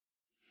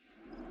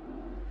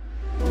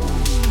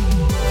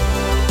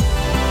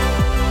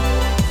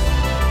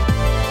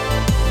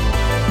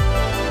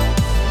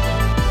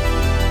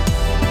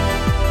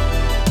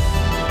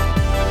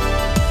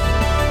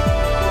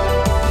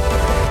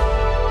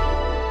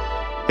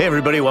Hey,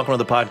 everybody. Welcome to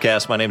the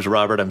podcast. My name's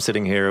Robert. I'm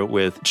sitting here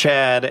with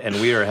Chad, and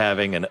we are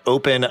having an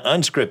open,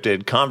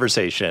 unscripted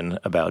conversation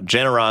about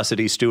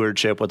generosity,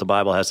 stewardship, what the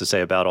Bible has to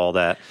say about all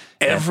that.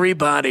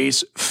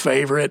 Everybody's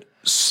favorite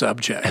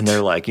subject. And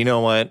they're like, you know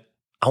what?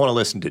 I want to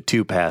listen to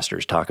two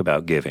pastors talk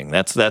about giving.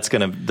 That's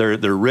going to,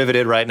 they're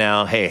riveted right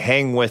now. Hey,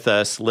 hang with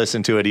us.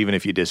 Listen to it, even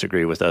if you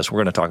disagree with us. We're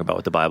going to talk about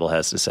what the Bible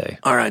has to say.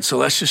 All right, so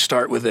let's just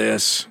start with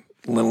this.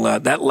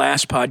 That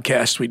last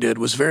podcast we did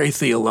was very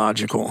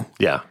theological.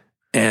 Yeah.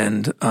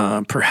 And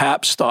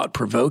perhaps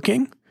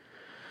thought-provoking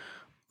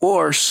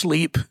or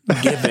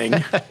sleep-giving,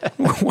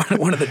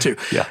 one of the two.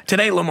 Yeah.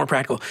 Today, a little more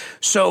practical.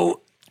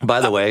 So,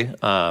 by the way,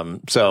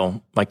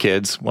 so my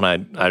kids, when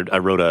I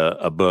wrote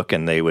a book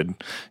and they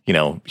would,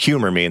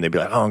 humor me and they'd be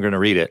like, oh, I'm going to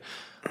read it.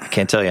 I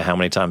can't tell you how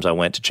many times I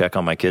went to check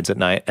on my kids at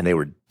night and they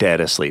were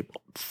dead asleep,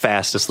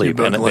 fast asleep.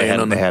 And they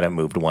hadn't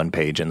moved one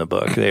page in the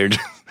book.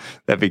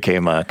 That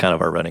became kind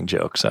of our running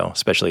joke. So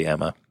especially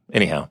Emma.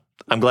 Anyhow,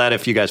 I'm glad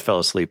if you guys fell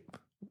asleep,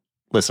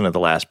 listen to the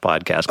last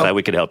podcast. Glad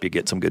we could help you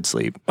get some good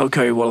sleep.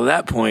 Okay, well, at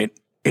that point,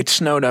 it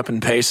snowed up in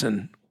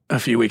Payson a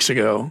few weeks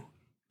ago,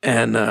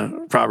 and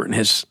Robert and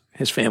his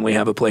family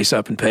have a place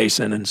up in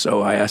Payson, and so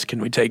I asked, can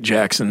we take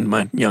Jackson,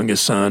 my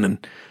youngest son,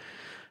 and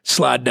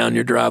slide down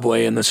your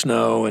driveway in the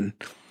snow? And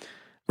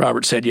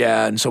Robert said,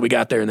 yeah, and so we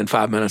got there, and then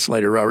 5 minutes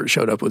later, Robert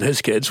showed up with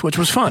his kids, which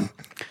was fun.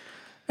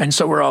 And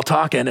so we're all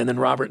talking, and then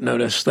Robert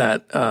noticed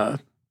that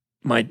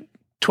my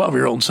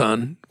 12-year-old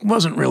son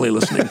wasn't really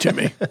listening to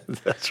me.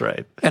 That's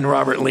right. And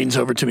Robert leans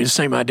over to me, the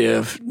same idea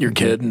of your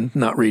kid and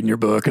not reading your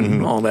book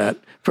and all that.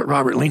 But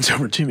Robert leans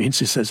over to me and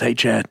she says, hey,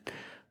 Chad,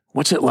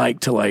 what's it like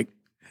to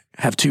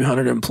have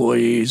 200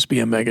 employees, be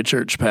a mega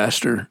church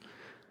pastor?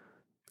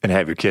 And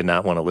have your kid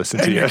not want to listen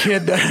to you. Your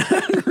kid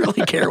doesn't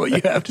really care what you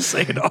have to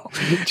say at all.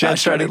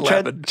 Chad's trying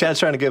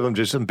to give him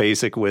just some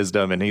basic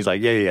wisdom, and he's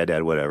like, yeah,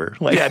 Dad, whatever.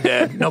 Yeah,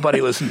 Dad,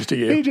 nobody listens to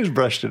you. He just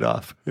brushed it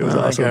off. It was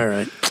awesome. All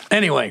right.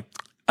 Anyway,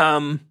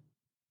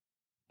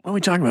 what are we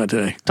talking about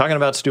today? Talking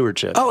about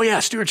stewardship. Oh, yeah,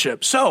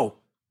 stewardship. So,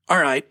 all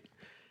right.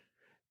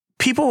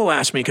 People will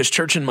ask me, because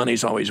church and money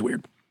is always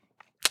weird.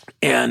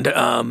 And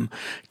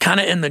kind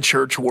of in the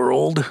church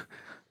world,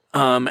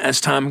 as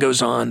time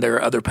goes on, there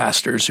are other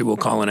pastors who will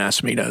call and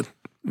ask me to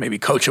maybe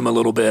coach them a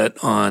little bit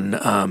on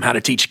how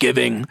to teach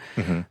giving.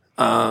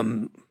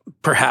 Mm-hmm.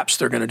 Perhaps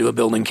they're going to do a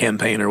building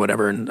campaign or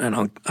whatever,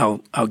 and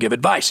I'll give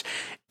advice.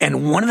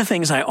 And one of the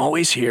things I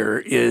always hear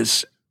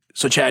is,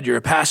 so Chad, you're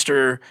a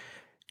pastor.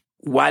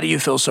 Why do you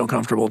feel so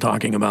comfortable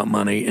talking about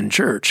money in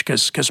church?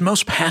 Because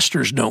most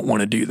pastors don't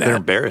want to do that. They're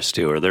embarrassed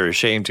to, or they're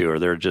ashamed to, or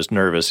they're just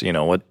nervous.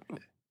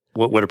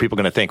 What are people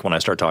going to think when I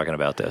start talking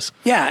about this?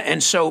 Yeah,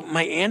 and so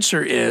my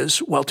answer is,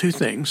 well, two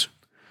things.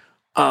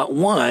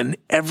 One,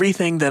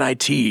 everything that I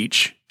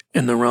teach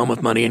in the realm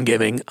of money and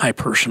giving, I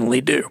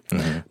personally do.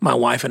 Mm-hmm. My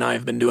wife and I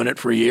have been doing it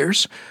for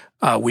years.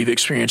 We've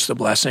experienced the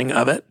blessing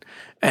of it.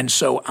 And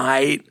so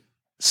I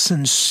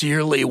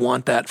sincerely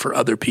want that for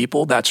other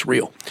people. That's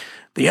real.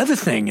 The other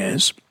thing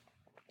is,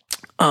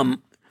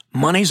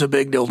 money's a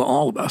big deal to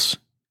all of us.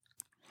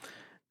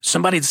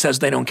 Somebody that says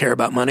they don't care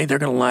about money, they're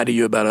going to lie to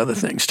you about other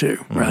things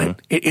too, right?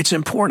 Mm-hmm. It's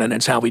important.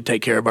 It's how we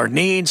take care of our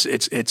needs.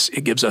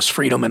 It gives us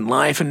freedom in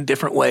life in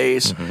different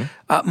ways.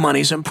 Mm-hmm.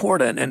 Money's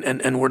important,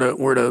 and we're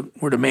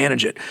to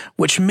manage it.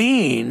 Which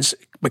means,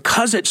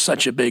 because it's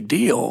such a big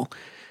deal,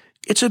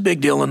 it's a big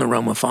deal in the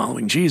realm of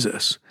following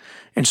Jesus.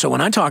 And so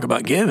when I talk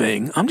about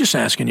giving, I'm just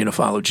asking you to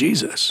follow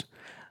Jesus.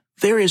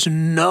 There is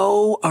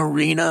no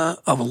arena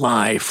of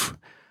life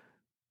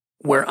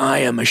where I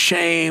am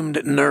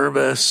ashamed,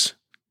 nervous,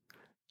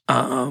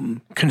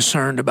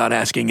 concerned about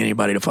asking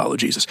anybody to follow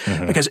Jesus.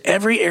 Mm-hmm. Because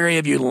every area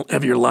of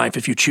your life,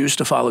 if you choose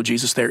to follow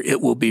Jesus there,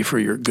 it will be for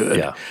your good.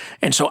 Yeah.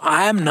 And so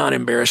I'm not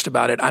embarrassed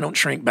about it. I don't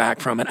shrink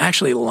back from it. I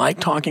actually like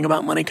talking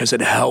about money because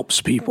it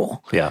helps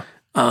people. Yeah.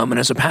 And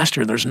as a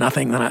pastor, there's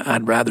nothing that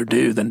I'd rather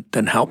do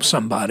than help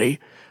somebody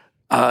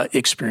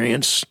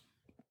experience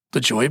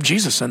the joy of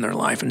Jesus in their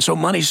life. And so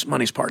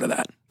money's part of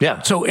that.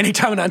 Yeah. So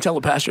anytime I tell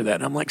a pastor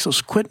that, I'm like, so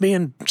quit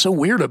being so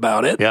weird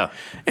about it. Yeah.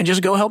 And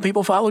just go help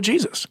people follow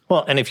Jesus.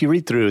 Well, and if you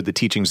read through the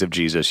teachings of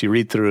Jesus, you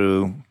read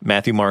through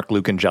Matthew, Mark,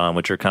 Luke, and John,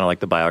 which are kind of like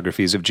the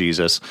biographies of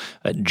Jesus,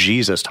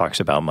 Jesus talks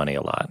about money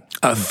a lot.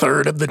 A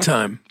third of the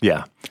time.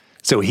 Yeah.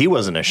 So he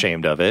wasn't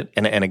ashamed of it.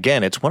 And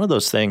again, it's one of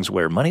those things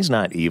where money's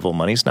not evil,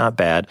 money's not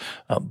bad,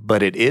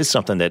 but it is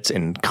something that's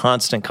in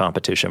constant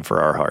competition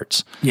for our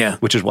hearts. Yeah.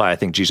 Which is why I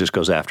think Jesus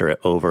goes after it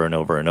over and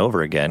over and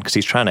over again, because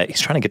he's trying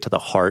to get to the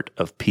heart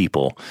of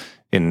people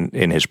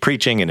in his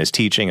preaching, in his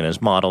teaching, in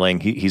his modeling.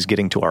 He's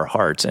getting to our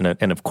hearts. And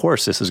of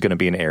course, this is going to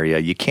be an area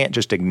you can't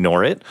just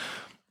ignore it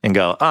and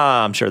go,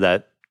 I'm sure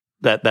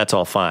that's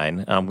all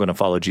fine. I'm going to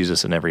follow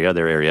Jesus in every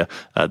other area.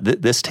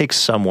 This takes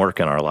some work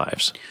in our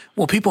lives.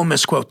 Well, people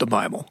misquote the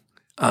Bible.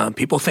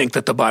 People think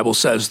that the Bible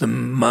says that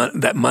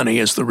money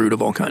is the root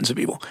of all kinds of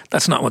evil.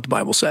 That's not what the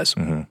Bible says.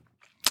 Mm-hmm.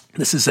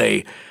 This is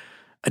a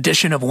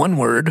addition of one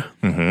word,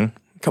 a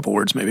couple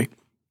words maybe,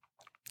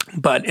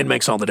 but it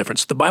makes all the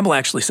difference. The Bible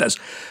actually says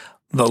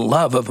the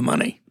love of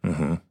money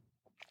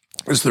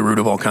is the root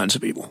of all kinds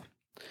of evil.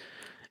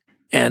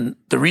 And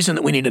the reason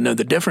that we need to know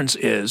the difference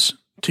is,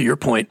 to your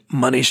point,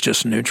 money's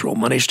just neutral.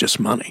 Money's just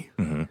money.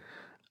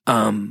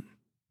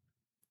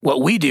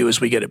 What we do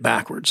is we get it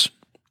backwards.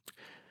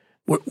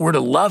 We're to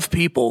love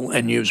people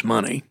and use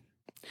money.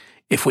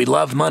 If we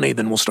love money,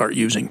 then we'll start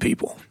using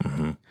people.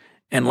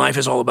 And life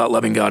is all about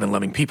loving God and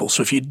loving people.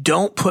 So if you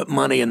don't put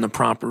money in the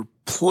proper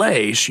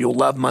place, you'll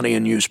love money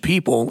and use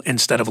people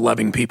instead of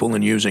loving people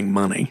and using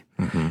money.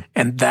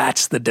 And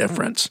that's the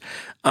difference.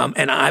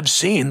 And I've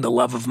seen the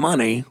love of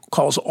money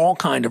cause all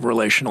kind of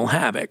relational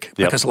havoc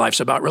because life's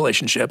about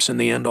relationships. In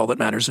the end, all that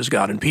matters is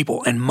God and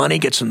people. And money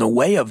gets in the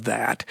way of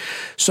that.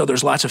 So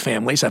there's lots of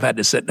families I've had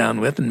to sit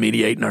down with and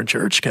mediate in our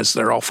church because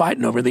they're all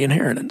fighting over the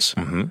inheritance.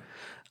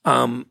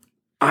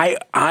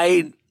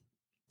 I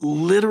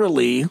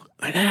literally,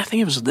 I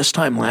think it was this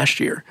time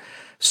last year,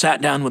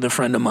 sat down with a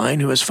friend of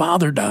mine who his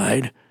father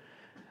died,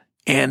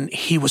 and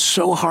he was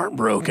so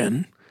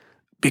heartbroken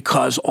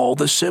because all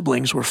the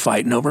siblings were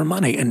fighting over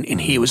money, and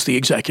he was the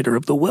executor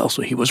of the will,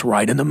 so he was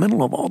right in the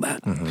middle of all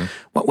that.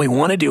 What we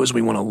want to do is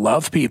we want to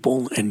love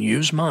people and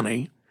use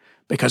money,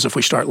 because if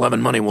we start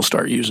loving money, we'll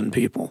start using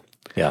people.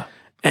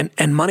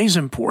 And money's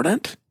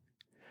important,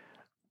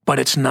 but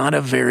it's not a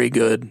very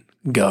good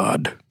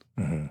God.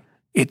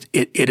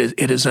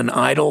 It is an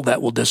idol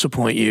that will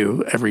disappoint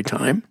you every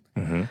time.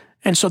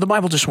 And so the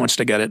Bible just wants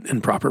to get it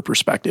in proper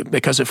perspective,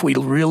 because if we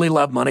really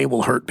love money,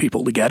 we'll hurt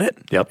people to get it.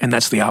 And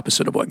that's the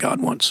opposite of what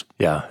God wants.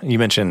 You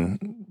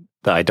mentioned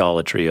the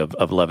idolatry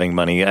of loving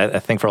money. I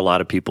think for a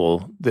lot of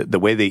people, the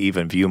way they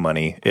even view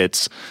money,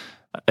 it's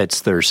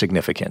their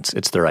significance.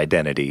 It's their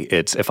identity.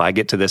 It's, if I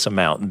get to this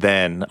amount,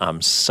 then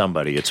I'm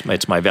somebody.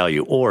 It's my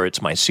value, or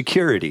it's my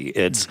security.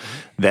 It's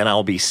then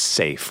I'll be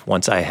safe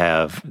once I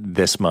have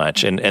this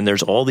much. And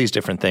there's all these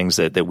different things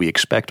that we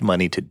expect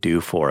money to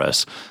do for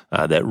us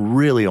that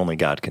really only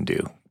God can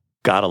do.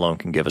 God alone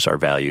can give us our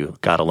value.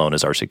 God alone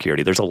is our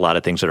security. There's a lot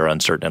of things that are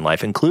uncertain in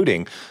life,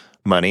 including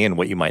money and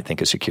what you might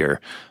think is secure.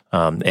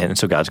 And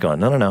so God's going,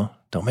 no,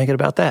 don't make it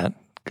about that,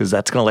 because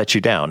that's going to let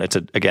you down. It's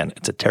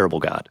a terrible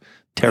God.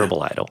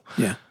 Terrible idol.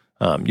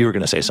 You were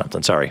going to say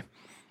something. Sorry.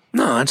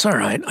 No, that's all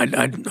right.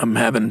 I'm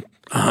having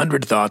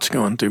 100 thoughts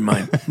going through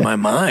my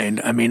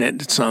mind. I mean,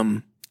 it's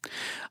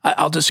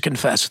I'll just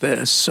confess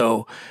this.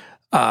 So,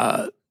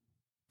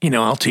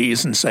 I'll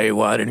tease and say,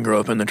 well, I didn't grow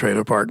up in the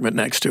trailer park, but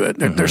next to it,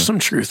 there's some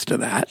truth to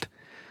that.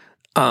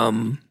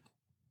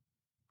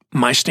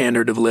 My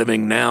standard of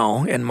living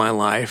now in my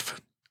life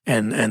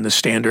and the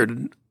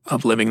standard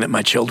of living that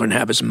my children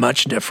have is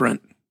much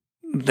different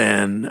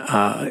than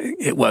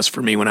it was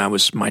for me when I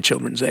was my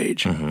children's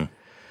age.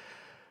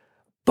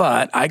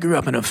 But I grew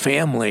up in a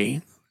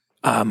family.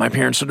 My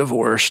parents are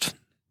divorced.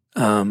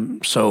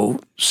 So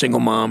single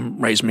mom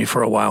raised me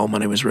for a while.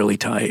 Money was really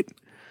tight.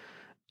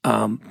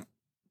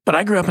 But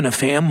I grew up in a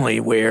family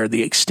where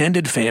the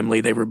extended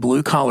family, they were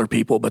blue-collar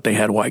people, but they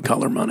had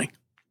white-collar money.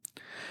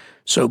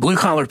 So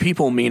blue-collar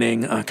people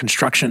meaning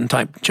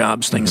construction-type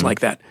jobs, things like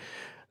that.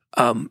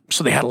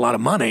 So they had a lot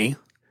of money,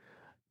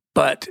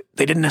 but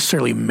they didn't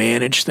necessarily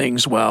manage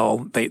things well.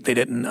 They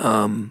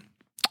didn't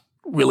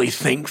really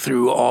think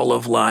through all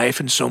of life.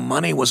 And so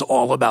money was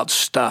all about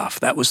stuff.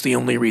 That was the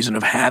only reason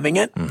of having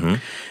it. And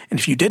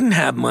if you didn't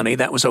have money,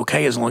 that was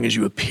okay as long as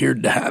you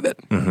appeared to have it.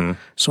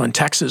 So in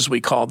Texas,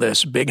 we call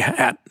this big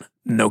hat,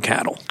 no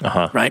cattle,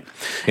 right?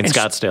 In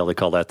Scottsdale, they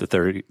call that the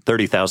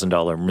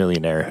 $30,000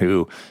 millionaire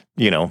who,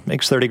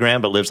 makes 30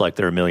 grand, but lives like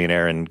they're a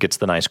millionaire and gets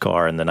the nice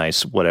car and the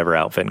nice whatever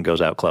outfit and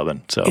goes out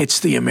clubbing. So it's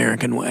the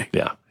American way.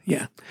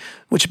 Yeah.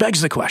 Which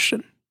begs the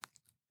question,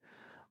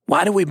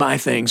 why do we buy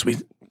things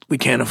we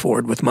can't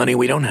afford with money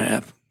we don't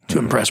have to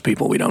impress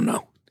people we don't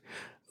know?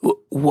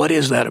 What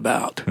is that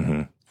about?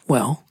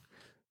 Well,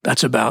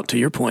 that's about, to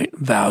your point,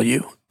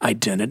 value,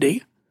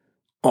 identity,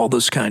 all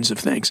those kinds of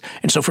things.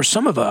 And so for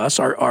some of us,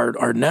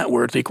 our net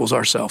worth equals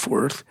our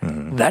self-worth.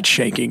 That's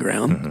shaky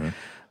ground.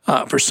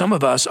 For some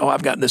of us,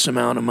 I've got this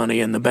amount of money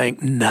in the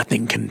bank,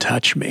 nothing can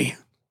touch me.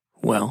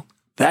 Well,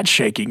 that's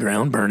shaky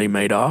ground, Bernie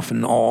Madoff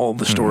and all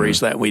the stories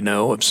that we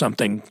know of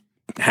something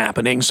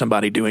happening,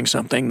 somebody doing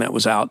something that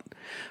was out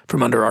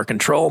from under our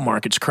control,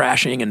 markets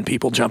crashing and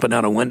people jumping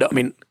out a window. I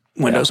mean,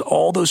 windows,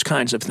 all those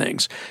kinds of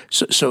things.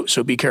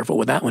 So be careful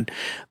with that one.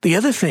 The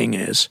other thing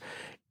is,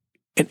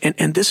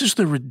 and this is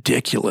the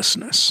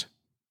ridiculousness.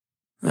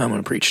 I'm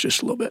going to preach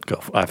just a little bit.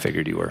 Go. I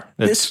figured you were.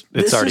 It's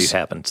already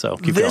happened, so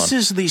keep going. This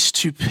is the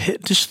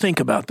just think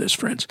about this,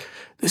 friends.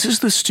 This is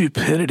the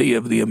stupidity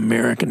of the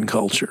American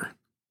culture.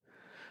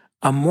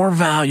 I'm more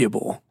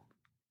valuable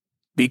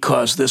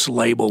because this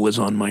label is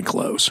on my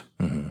clothes.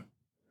 I'm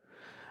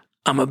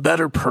a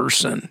better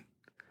person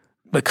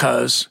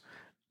because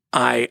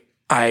I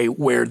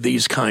wear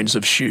these kinds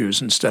of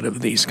shoes instead of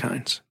these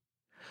kinds.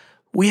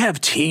 We have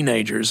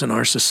teenagers in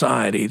our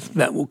society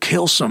that will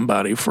kill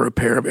somebody for a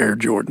pair of Air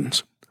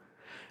Jordans.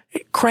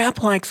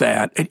 Crap like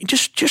that. And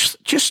just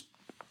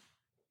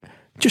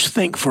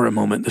think for a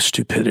moment the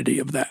stupidity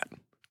of that.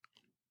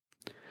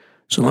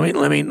 So let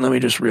me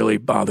just really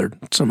bother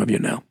some of you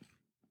now.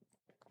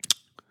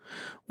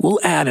 We'll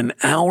add an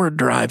hour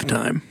drive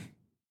time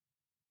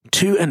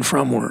to and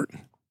from work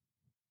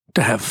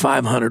to have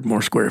 500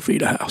 more square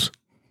feet of house?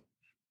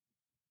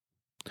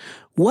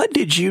 What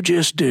did you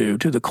just do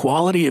to the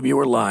quality of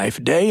your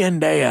life day in,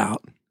 day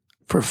out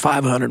for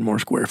 500 more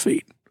square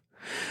feet?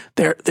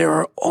 There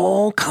are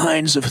all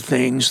kinds of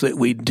things that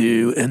we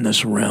do in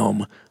this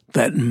realm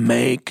that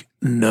make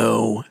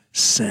no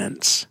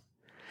sense.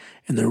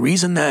 And the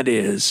reason that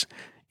is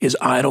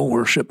idol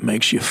worship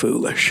makes you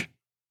foolish.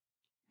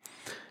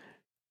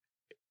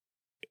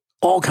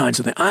 All kinds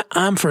of things.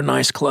 I'm for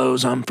nice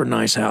clothes. I'm for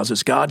nice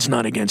houses. God's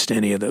not against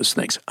any of those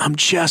things. I'm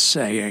just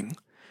saying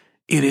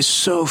it is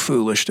so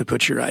foolish to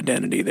put your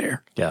identity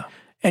there. Yeah.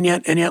 And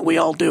yet we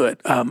all do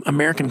it.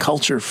 American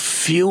culture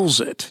feels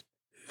it,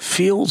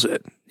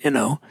 you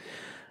know.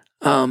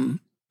 And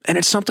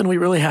it's something we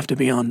really have to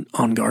be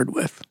on guard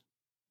with.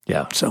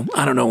 Yeah. So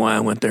I don't know why I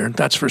went there.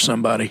 That's for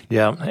somebody.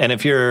 Yeah. And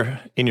if you're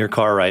in your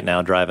car right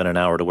now, driving an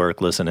hour to work,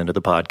 listening to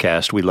the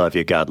podcast, we love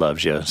you. God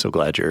loves you. So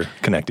glad you're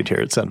connected here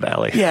at Sun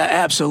Valley. Yeah,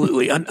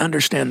 absolutely.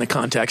 Understand the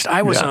context.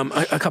 I was,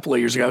 a couple of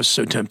years ago, I was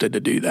so tempted to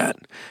do that.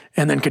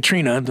 And then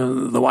Katrina,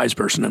 the wise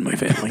person in my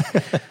family,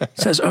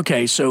 says,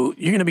 okay, so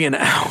you're going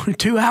to be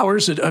 2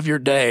 hours of your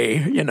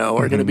day, you know,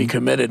 are going to be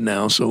committed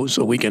now. So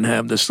we can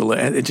have this.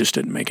 It just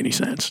didn't make any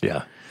sense.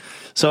 Yeah.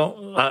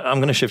 So I'm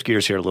going to shift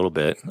gears here a little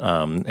bit,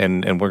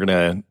 and we're going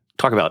to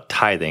talk about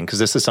tithing, because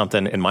this is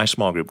something in my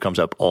small group comes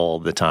up all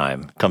the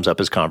time, comes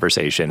up as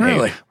conversation.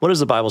 Really? Hey, what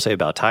does the Bible say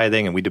about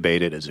tithing? And we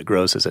debate it. Is it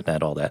gross? Is it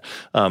net? All that.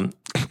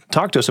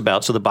 Talk to us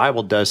about, so the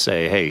Bible does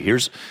say, hey,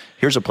 here's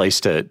a place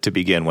to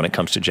begin when it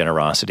comes to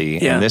generosity.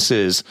 Yeah. And this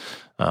is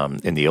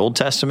in the Old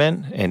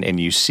Testament, and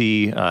you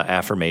see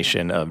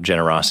affirmation of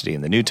generosity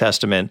in the New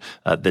Testament.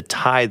 The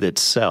tithe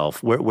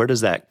itself, where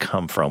does that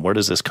come from? Where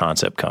does this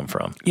concept come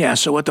from? Yeah,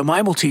 so what the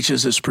Bible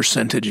teaches is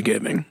percentage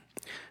giving.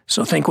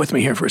 So think with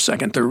me here for a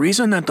second. The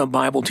reason that the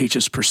Bible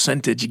teaches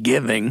percentage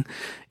giving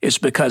is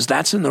because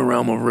that's in the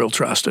realm of real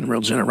trust and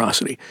real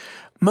generosity.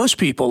 Most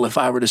people, if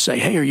I were to say,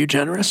 hey, are you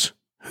generous?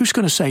 Who's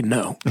going to say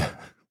no?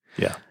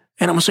 Yeah.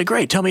 And I'm going to say,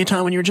 great, tell me a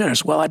time when you're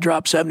generous. Well, I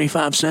dropped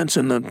 75 cents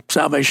in the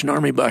Salvation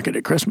Army bucket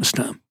at Christmas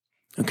time.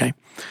 Okay.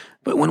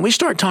 But when we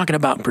start talking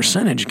about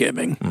percentage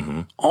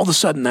giving, all of a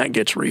sudden that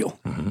gets real,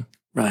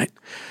 right?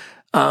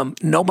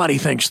 Nobody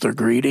thinks they're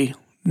greedy.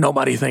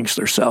 Nobody thinks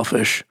they're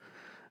selfish.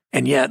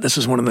 And yet this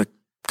is one of the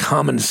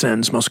common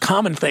sins, most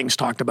common things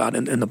talked about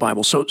in the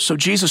Bible. So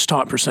Jesus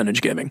taught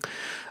percentage giving.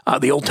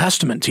 The Old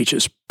Testament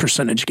teaches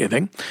percentage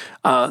giving.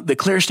 The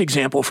clearest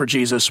example for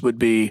Jesus would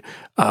be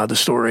the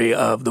story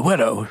of the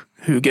widow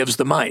who gives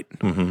the mite.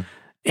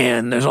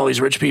 And there's all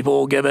these rich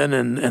people giving,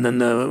 and then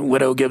the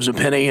widow gives a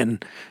penny,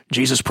 and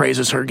Jesus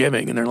praises her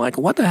giving. And they're like,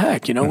 what the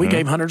heck? You know, we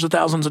gave hundreds of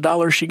thousands of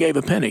dollars. She gave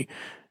a penny.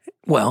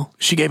 Well,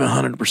 she gave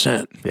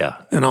 100%. Yeah.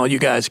 And all you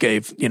guys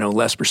gave,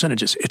 less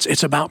percentages.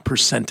 It's about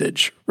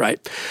percentage,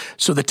 right?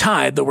 So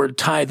the word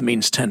tithe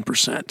means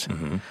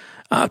 10%.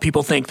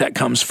 People think that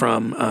comes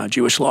from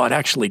Jewish law. It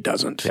actually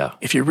doesn't. Yeah.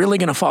 If you're really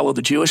going to follow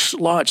the Jewish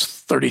law, it's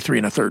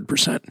 33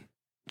 1/3%.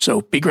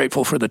 So be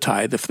grateful for the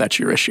tithe if that's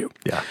your issue.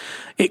 Yeah.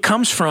 It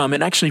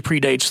actually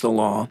predates the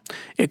law.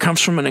 It comes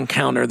from an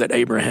encounter that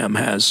Abraham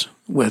has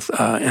with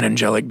an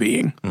angelic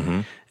being,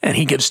 and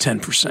he gives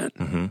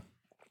 10%.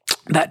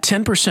 That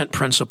 10%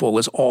 principle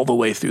is all the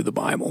way through the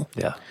Bible.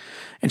 Yeah.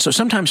 And so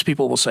sometimes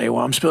people will say,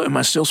 well, am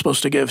I still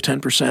supposed to give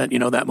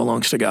 10%? That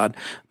belongs to God.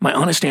 My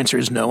honest answer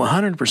is no,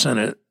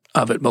 100%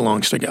 of it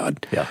belongs to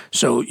God. Yeah.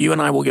 So you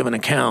and I will give an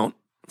account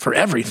for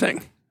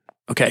everything.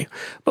 Okay.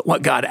 But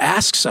what God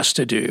asks us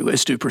to do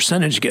is do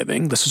percentage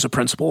giving. This is a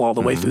principle all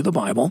the way through the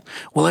Bible.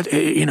 Well,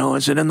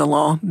 is it in the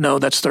law? No,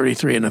 that's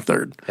 33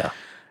 1/3. Yeah.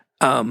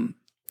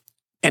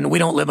 And we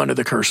don't live under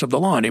the curse of the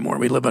law anymore.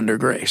 We live under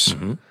grace.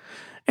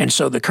 And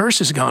so the curse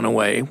has gone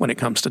away when it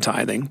comes to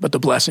tithing, but the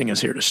blessing is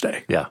here to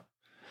stay. Yeah.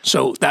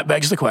 So that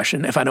begs the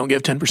question, if I don't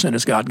give 10%,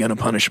 is God going to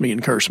punish me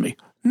and curse me?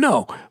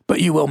 No, but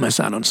you will miss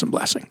out on some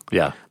blessing.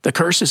 Yeah. The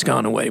curse has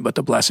gone away, but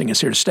the blessing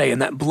is here to stay.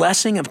 And that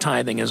blessing of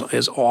tithing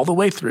is all the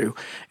way through.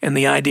 And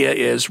the idea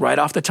is right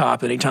off the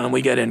top, anytime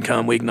we get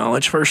income, we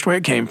acknowledge first where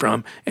it came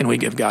from, and we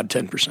give God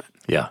 10%.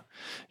 Yeah.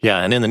 Yeah,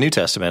 and in the New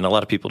Testament, a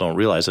lot of people don't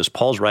realize this.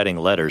 Paul's writing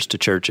letters to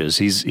churches.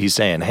 He's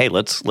saying, hey,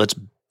 let's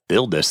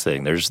build this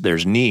thing.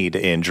 There's need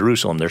in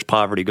Jerusalem. There's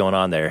poverty going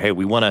on there. Hey,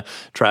 we want to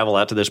travel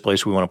out to this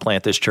place. We want to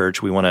plant this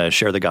church. We want to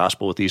share the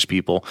gospel with these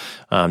people.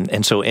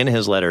 And so in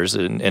his letters,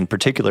 and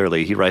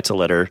particularly, he writes a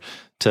letter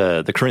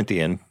to the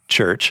Corinthian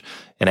church.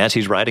 And as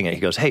he's writing it, he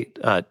goes, hey,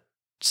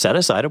 set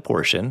aside a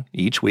portion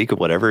each week of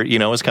whatever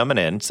is coming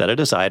in. Set it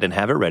aside and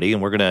have it ready,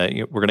 and we're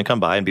gonna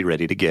come by and be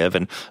ready to give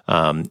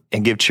and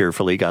give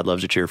cheerfully. God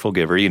loves a cheerful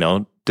giver.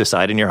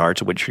 Decide in your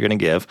hearts what you're going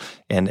to give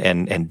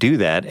and do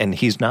that. And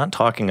he's not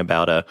talking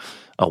about a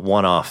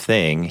one-off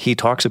thing. He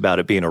talks about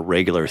it being a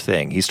regular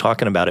thing. He's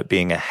talking about it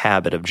being a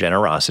habit of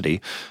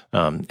generosity.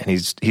 And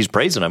he's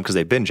praising them because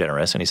they've been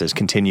generous. And he says,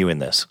 continue in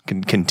this.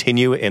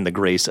 Continue in the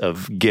grace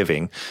of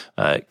giving.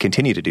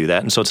 Continue to do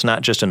that. And so it's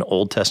not just an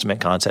Old Testament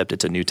concept.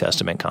 It's a New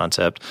Testament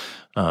concept.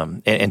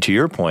 And to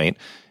your point,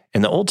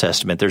 in the Old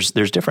Testament,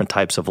 there's different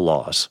types of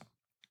laws.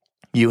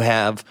 You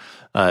have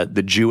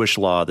the Jewish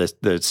law,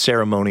 the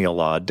ceremonial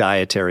law,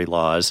 dietary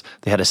laws.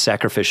 They had a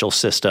sacrificial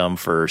system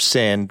for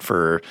sin,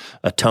 for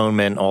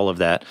atonement, all of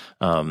that.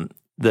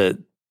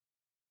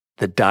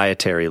 The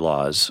dietary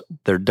laws,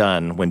 they're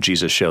done when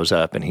Jesus shows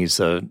up, and he's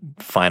the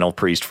final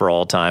priest for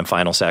all time,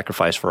 final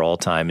sacrifice for all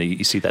time.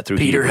 You see that through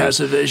Peter Hebrews. has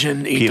a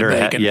vision, eat the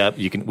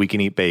bacon. We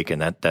can eat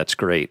bacon. That's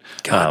great.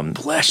 God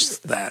bless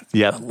that.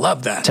 Yep. I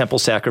love that. Temple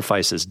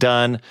sacrifice is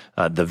done.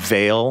 The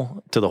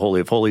veil to the Holy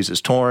of Holies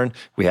is torn.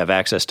 We have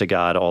access to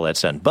God, all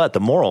that's done. But the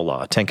moral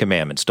law, 10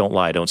 Commandments, don't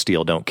lie, don't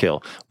steal, don't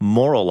kill.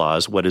 Moral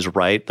laws, what is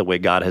right, the way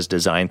God has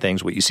designed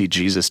things, what you see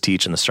Jesus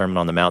teach in the Sermon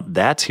on the Mount,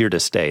 that's here to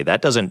stay.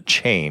 That doesn't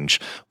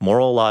change.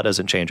 Moral law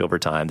doesn't change over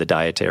time. The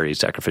dietary,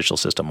 sacrificial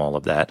system, all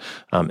of that.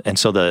 And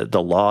so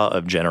the law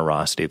of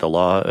generosity, the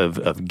law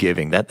of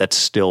giving, that's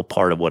still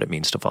part of what it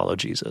means to follow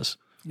Jesus.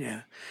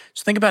 Yeah.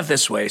 So think about it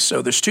this way.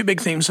 So there's two big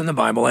themes in the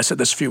Bible. I said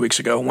this a few weeks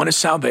ago. One is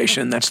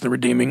salvation. That's the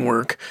redeeming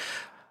work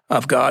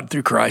of God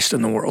through Christ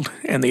in the world.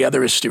 And the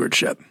other is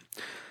stewardship.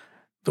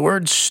 The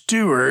word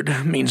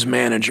steward means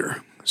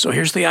manager. So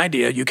here's the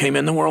idea. You came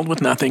in the world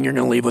with nothing. You're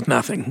going to leave with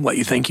nothing. What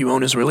you think you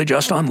own is really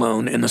just on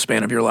loan in the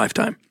span of your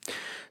lifetime.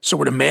 So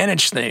we're to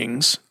manage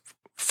things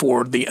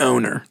for the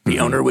owner. The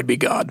owner would be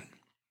God.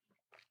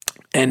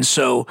 And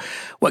so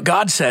what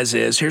God says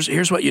is,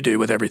 here's what you do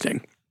with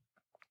everything.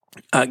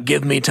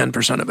 Give me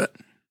 10% of it.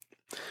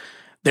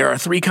 There are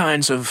three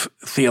kinds of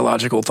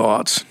theological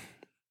thoughts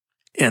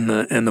in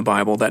the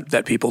Bible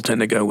that people tend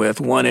to go with.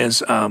 One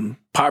is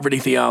poverty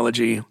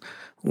theology.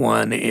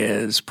 One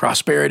is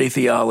prosperity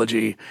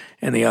theology.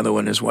 And the other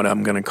one is what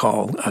I'm going to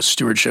call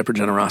stewardship or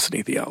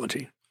generosity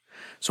theology.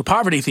 So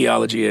poverty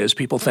theology is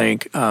people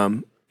think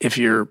if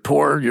you're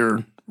poor,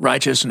 you're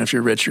righteous, and if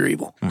you're rich, you're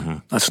evil. Mm-hmm.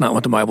 That's not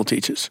what the Bible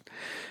teaches.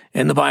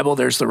 In the Bible,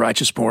 there's the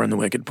righteous poor and the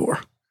wicked poor.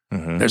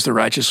 Mm-hmm. There's the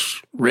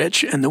righteous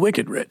rich and the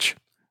wicked rich.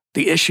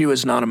 The issue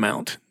is not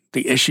amount.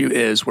 The issue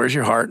is where's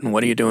your heart and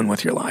what are you doing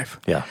with your life?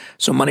 Yeah.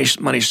 So money's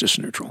just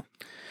neutral.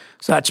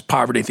 So that's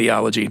poverty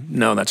theology.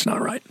 No, that's not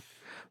right.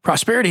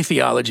 Prosperity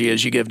theology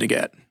is you give to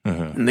get.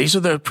 Mm-hmm. And these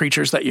are the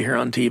preachers that you hear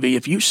on TV.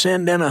 If you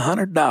send in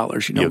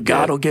 $100,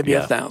 God will give you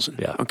 1,000.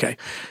 Yeah. Okay.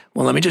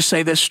 Well, let me just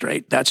say this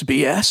straight. That's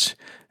BS,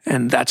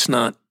 and that's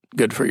not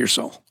good for your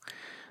soul.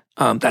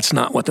 That's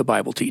not what the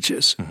Bible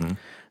teaches. Mm-hmm.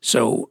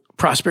 So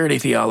prosperity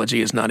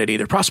theology is not it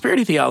either.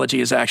 Prosperity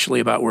theology is actually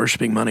about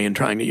worshiping money and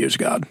trying to use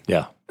God.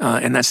 Yeah.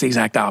 And that's the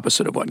exact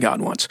opposite of what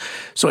God wants.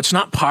 So it's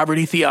not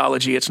poverty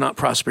theology. It's not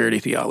prosperity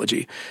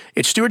theology.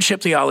 It's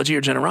stewardship theology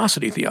or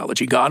generosity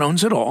theology. God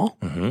owns it all.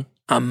 Mm-hmm.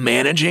 I'm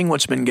managing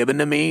what's been given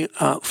to me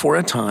for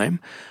a time.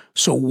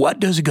 So what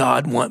does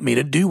God want me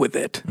to do with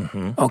it?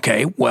 Mm-hmm.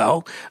 Okay,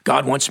 well,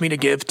 God wants me to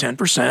give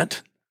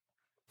 10%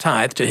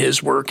 tithe to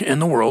his work in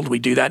the world. We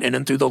do that in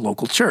and through the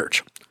local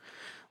church,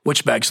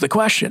 which begs the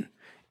question,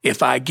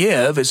 if I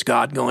give, is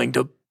God going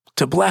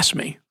to bless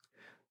me?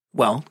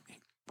 Well,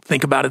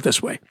 think about it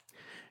this way.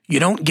 You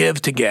don't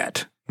give to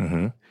get.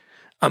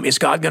 Mm-hmm. Is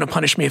God going to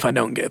punish me if I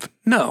don't give?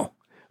 No,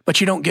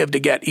 but you don't give to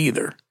get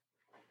either.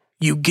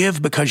 You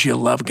give because you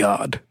love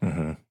God.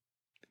 Mm-hmm.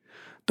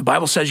 The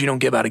Bible says you don't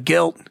give out of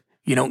guilt.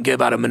 You don't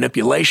give out of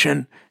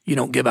manipulation. You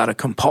don't give out of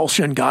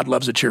compulsion. God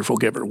loves a cheerful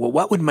giver. Well,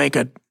 what would make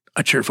a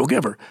cheerful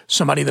giver?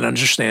 Somebody that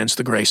understands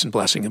the grace and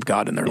blessing of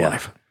God in their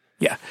life.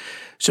 Yeah.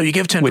 So you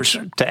give 10%. Which,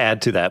 to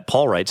add to that,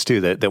 Paul writes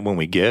too that when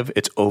we give,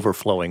 it's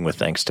overflowing with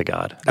thanks to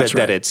God. That's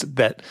right.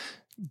 That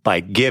by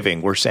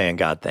giving, we're saying,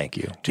 God, thank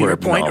you. To your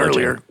point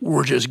earlier,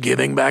 we're just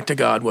giving back to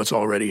God what's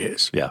already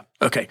his. Yeah.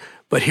 Okay.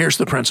 But here's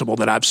the principle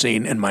that I've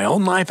seen in my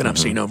own life and I've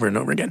seen over and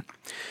over again.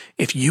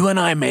 If you and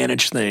I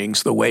manage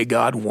things the way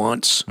God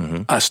wants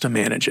us to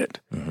manage it,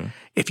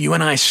 if you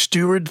and I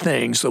steward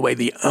things the way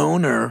the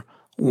owner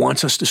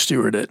wants us to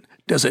steward it,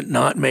 does it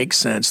not make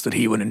sense that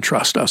he would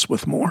entrust us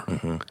with more?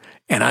 Mm-hmm.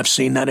 And I've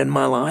seen that in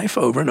my life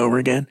over and over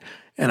again,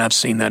 and I've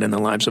seen that in the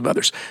lives of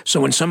others. So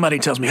when somebody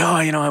tells me,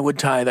 I would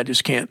tithe, I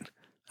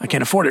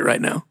can't afford it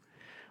right now.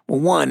 Well,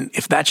 one,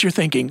 if that's your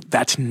thinking,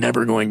 that's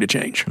never going to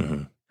change.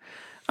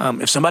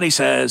 Mm-hmm. If somebody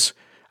says,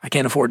 I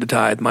can't afford to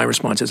tithe, my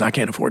response is, I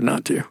can't afford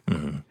not to.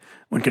 Mm-hmm.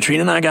 When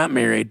Katrina and I got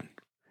married,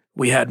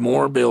 we had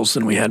more bills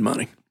than we had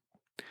money.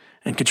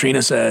 And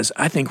Katrina says,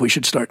 I think we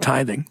should start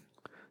tithing.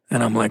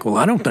 And I'm like, well,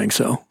 I don't think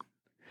so.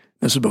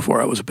 This is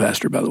before I was a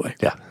pastor, by the way.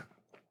 Yeah.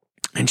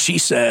 And she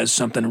says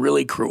something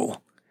really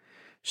cruel.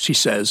 She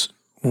says,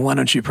 well, why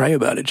don't you pray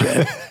about it,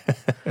 Jed?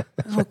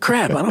 Well,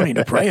 crap, I don't need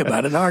to pray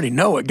about it. I already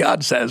know what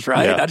God says,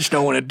 right? Yeah. I just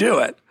don't want to do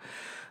it.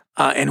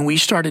 And we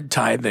started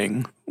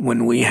tithing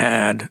when we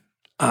had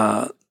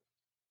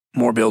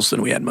more bills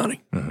than we had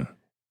money. Mm-hmm.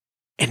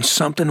 And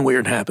something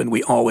weird happened.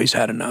 We always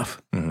had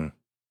enough. Mm-hmm.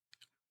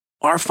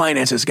 Our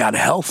finances got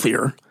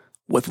healthier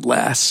with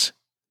less.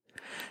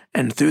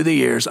 And through the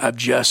years, I've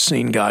just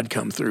seen God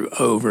come through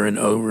over and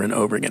over and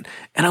over again.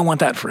 And I want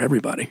that for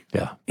everybody.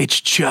 Yeah. It's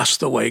just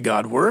the way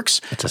God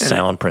works. It's a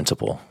sound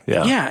principle.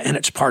 Yeah. Yeah. And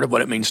it's part of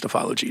what it means to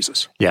follow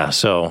Jesus. Yeah.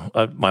 So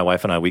my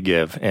wife and I, we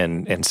give,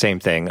 and same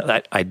thing.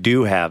 I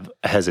do have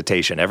a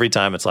hesitation every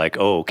time. It's like,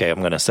 oh, okay, I'm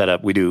going to set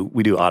up. We do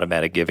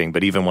automatic giving,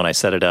 but even when I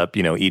set it up,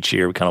 each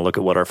year we kind of look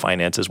at what our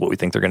finances, what we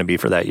think they're going to be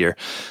for that year,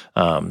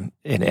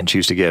 and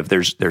choose to give.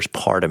 There's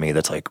part of me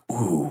that's like,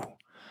 ooh,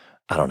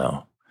 I don't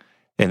know.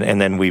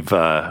 And then we've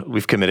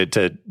committed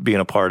to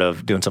being a part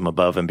of doing some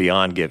above and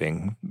beyond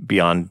giving,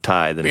 beyond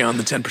tithe, beyond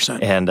the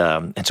 10%.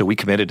 And so we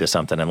committed to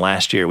something. And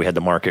last year we had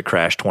the market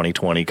crash,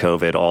 2020,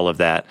 COVID, all of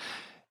that.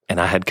 And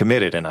I had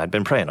committed, and I'd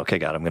been praying, okay,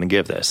 God, I'm going to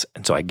give this.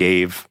 And so I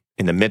gave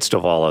in the midst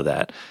of all of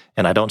that.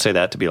 And I don't say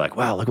that to be like,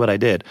 wow, look what I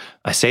did.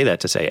 I say that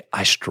to say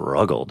I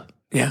struggled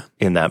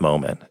in that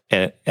moment.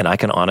 And I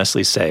can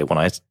honestly say when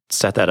I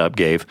set that up,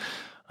 gave,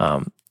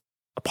 a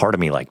part of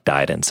me like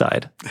died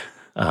inside.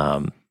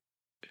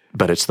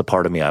 But it's the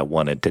part of me I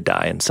wanted to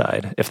die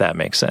inside, if that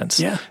makes sense.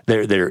 Yeah.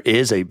 There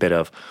is a bit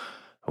of,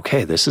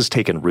 okay, this is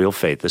taking real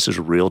faith. This is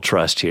real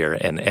trust here.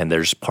 And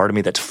there's part of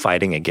me that's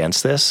fighting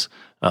against this.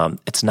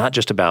 It's not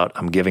just about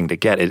I'm giving to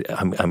get it.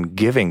 I'm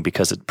giving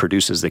because it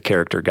produces the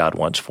character God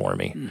wants for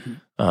me.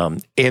 Mm-hmm.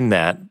 In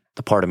that,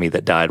 the part of me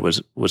that died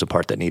was a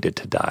part that needed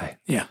to die.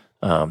 Yeah.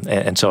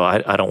 And so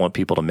I don't want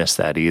people to miss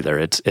that either.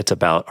 It's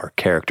about our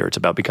character. It's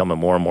about becoming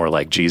more and more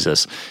like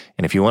Jesus.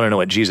 And if you want to know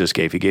what Jesus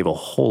gave, he gave a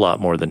whole lot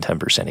more than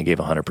 10%. He gave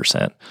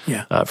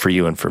 100% for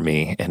you and for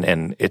me.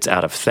 And it's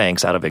out of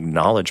thanks, out of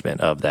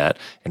acknowledgement of that.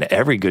 And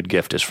every good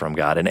gift is from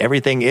God, and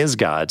everything is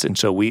God's. And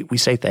so we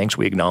say thanks,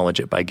 we acknowledge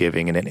it by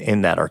giving, and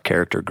in that our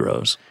character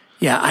grows.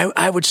 Yeah,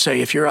 I would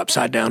say if you're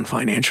upside down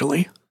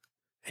financially,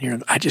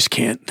 and I just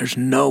can't, there's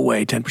no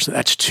way 10%,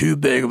 that's too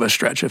big of a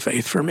stretch of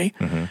faith for me,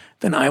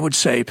 then I would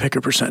say pick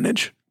a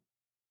percentage.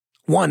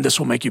 One, this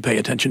will make you pay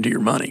attention to your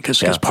money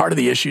because part of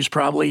the issue is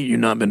probably you've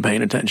not been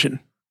paying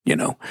attention.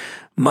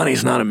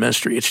 Money's not a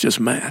mystery, it's just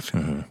math.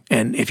 Mm-hmm.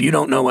 And if you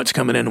don't know what's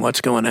coming in and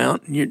what's going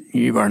out,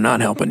 you are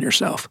not helping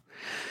yourself.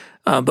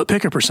 But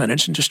pick a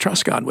percentage and just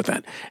trust God with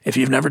that. If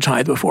you've never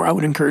tithed before, I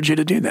would encourage you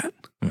to do that.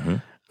 Mm-hmm.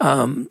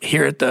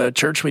 Here at the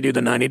church, we do the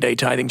 90-day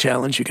tithing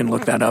challenge. You can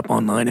look that up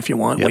online if you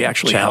want. Yep. We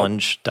actually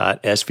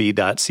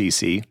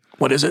challenge.sv.cc.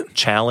 What is it?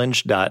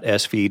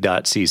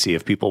 Challenge.sv.cc.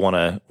 If people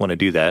want to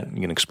do that,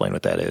 you can explain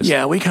what that is.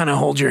 Yeah, we kind of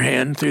hold your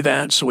hand through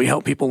that. So we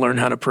help people learn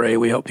how to pray.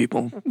 We help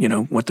people,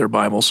 with their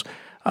Bibles.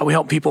 We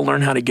help people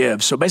learn how to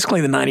give. So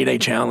basically the 90-day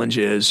challenge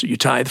is you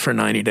tithe for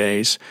 90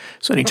 days.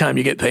 So anytime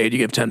you get paid, you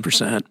give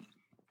 10%.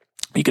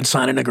 You can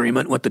sign an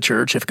agreement with the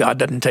church. If God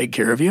doesn't take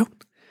care of you,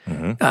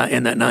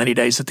 in that 90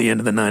 days, at the end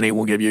of the 90,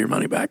 we'll give you your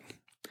money back.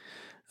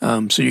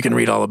 So you can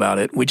read all about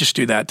it. We just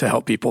do that to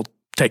help people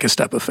take a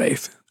step of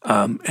faith.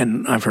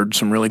 And I've heard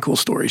some really cool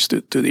stories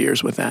through the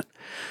years with that.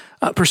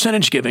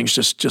 Percentage giving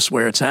is just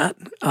where it's at.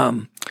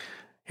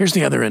 Here's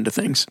the other end of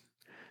things.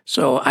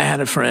 So I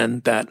had a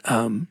friend that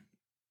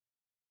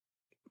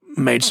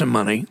made some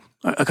money.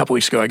 A couple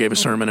weeks ago, I gave a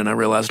sermon, and I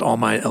realized all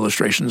my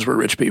illustrations were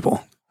rich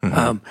people.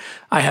 Mm-hmm.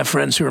 I have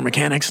friends who are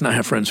mechanics, and I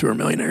have friends who are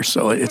millionaires.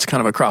 So it's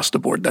kind of across the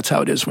board. That's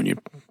how it is when you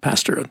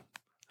pastor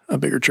a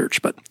bigger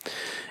church. But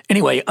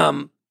anyway,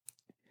 I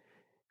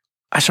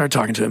started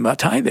talking to him about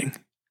tithing.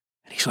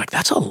 And he's like,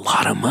 that's a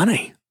lot of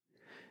money.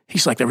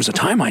 He's like, there was a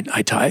time I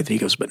tithed. He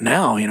goes, but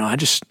now, I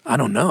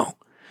don't know.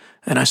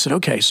 And I said,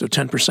 okay, so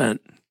 10%.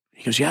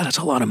 He goes, yeah, that's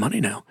a lot of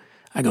money now.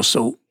 I go,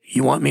 so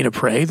you want me to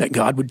pray that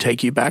God would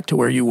take you back to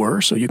where you were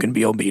so you can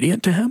be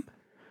obedient to him?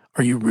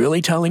 Are you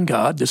really telling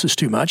God this is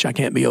too much? I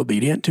can't be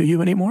obedient to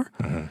you anymore?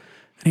 Mm-hmm. And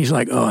he's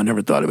like, oh, I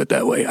never thought of it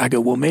that way. I go,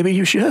 well, maybe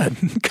you should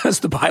because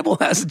the Bible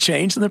hasn't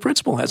changed and the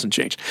principle hasn't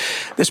changed.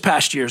 This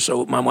past year,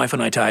 so my wife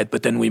and I tithed,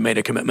 but then we made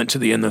a commitment to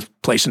the In the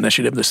Place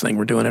initiative, this thing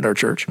we're doing at our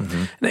church.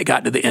 Mm-hmm. And it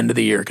got to the end of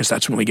the year because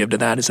that's when we give to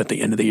that, is at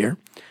the end of the year.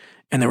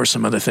 And there were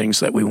some other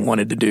things that we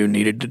wanted to do,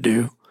 needed to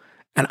do.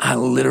 And I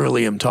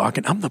literally am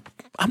talking, I'm the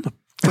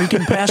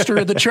freaking pastor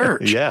of the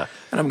church. Yeah.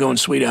 And I'm going,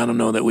 sweet, I don't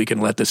know that we can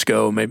let this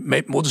go.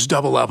 Maybe we'll just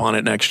double up on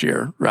it next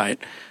year. Right.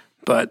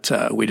 But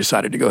we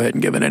decided to go ahead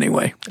and give it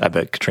anyway. I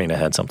bet Katrina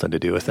had something to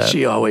do with that.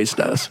 She always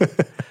does.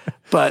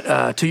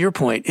 But to your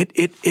point,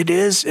 it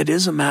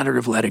is a matter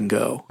of letting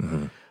go.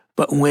 Mm-hmm.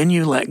 But when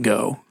you let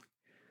go,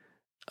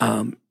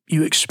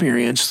 you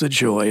experience the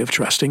joy of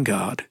trusting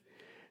God.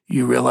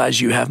 You realize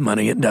you have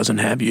money, it doesn't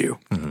have you.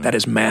 Mm-hmm. That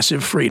is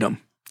massive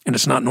freedom. And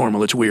it's not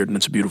normal, it's weird, and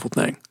it's a beautiful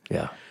thing.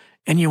 Yeah.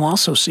 And you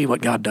also see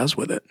what God does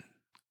with it.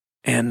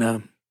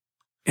 And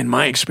in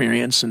my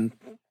experience, and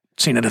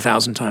seen it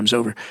 1,000 times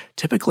over,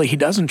 typically he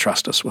doesn't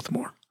trust us with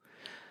more.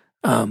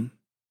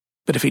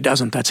 But if he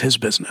doesn't, that's his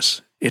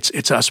business.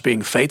 It's us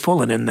being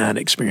faithful and in that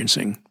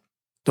experiencing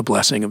the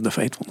blessing of the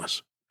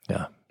faithfulness.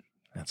 Yeah,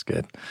 that's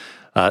good.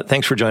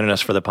 Thanks for joining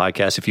us for the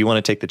podcast. If you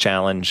want to take the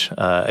challenge,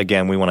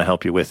 again, we want to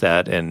help you with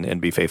that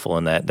and be faithful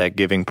in that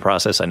giving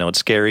process. I know it's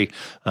scary.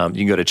 You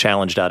can go to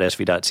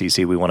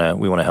challenge.sv.cc. We want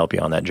to help you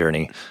on that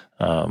journey.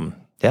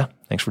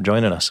 Thanks for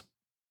joining us.